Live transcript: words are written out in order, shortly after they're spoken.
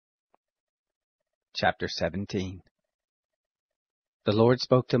Chapter 17. The Lord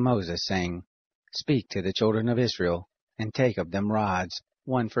spoke to Moses, saying, Speak to the children of Israel, and take of them rods,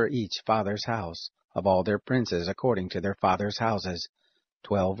 one for each father's house, of all their princes according to their fathers' houses,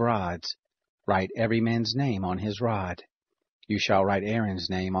 12 rods. Write every man's name on his rod. You shall write Aaron's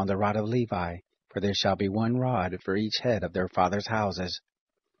name on the rod of Levi, for there shall be 1 rod for each head of their fathers' houses.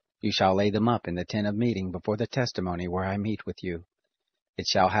 You shall lay them up in the tent of meeting before the testimony where I meet with you. It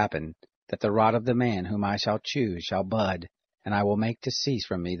shall happen that the rod of the man whom I shall choose shall bud, and I will make to cease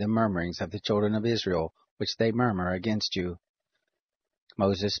from me the murmurings of the children of Israel, which they murmur against you.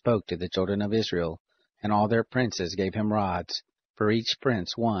 Moses spoke to the children of Israel, and all their princes gave him rods, for each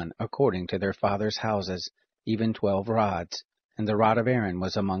prince 1 according to their fathers' houses, even 12 rods, and the rod of Aaron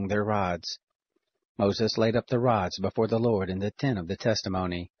was among their rods. Moses laid up the rods before the Lord in the tent of the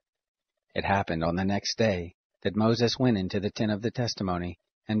testimony. It happened on the next day that Moses went into the tent of the testimony,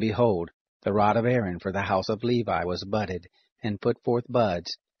 and behold, the rod of Aaron for the house of Levi was budded, and put forth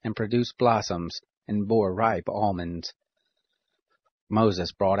buds, and produced blossoms, and bore ripe almonds.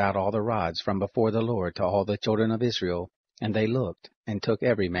 Moses brought out all the rods from before the Lord to all the children of Israel, and they looked, and took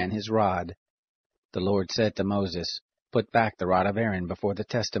every man his rod. The Lord said to Moses, Put back the rod of Aaron before the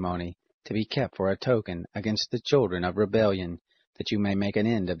testimony, to be kept for a token against the children of rebellion, that you may make an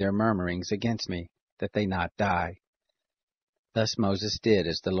end of their murmurings against me, that they not die. Thus Moses did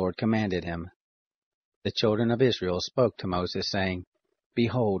as the Lord commanded him. The children of Israel spoke to Moses, saying,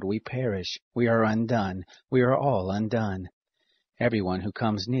 Behold, we perish, we are undone, we are all undone. Everyone who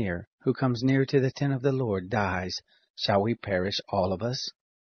comes near to the tent of the Lord dies. Shall we perish all of us?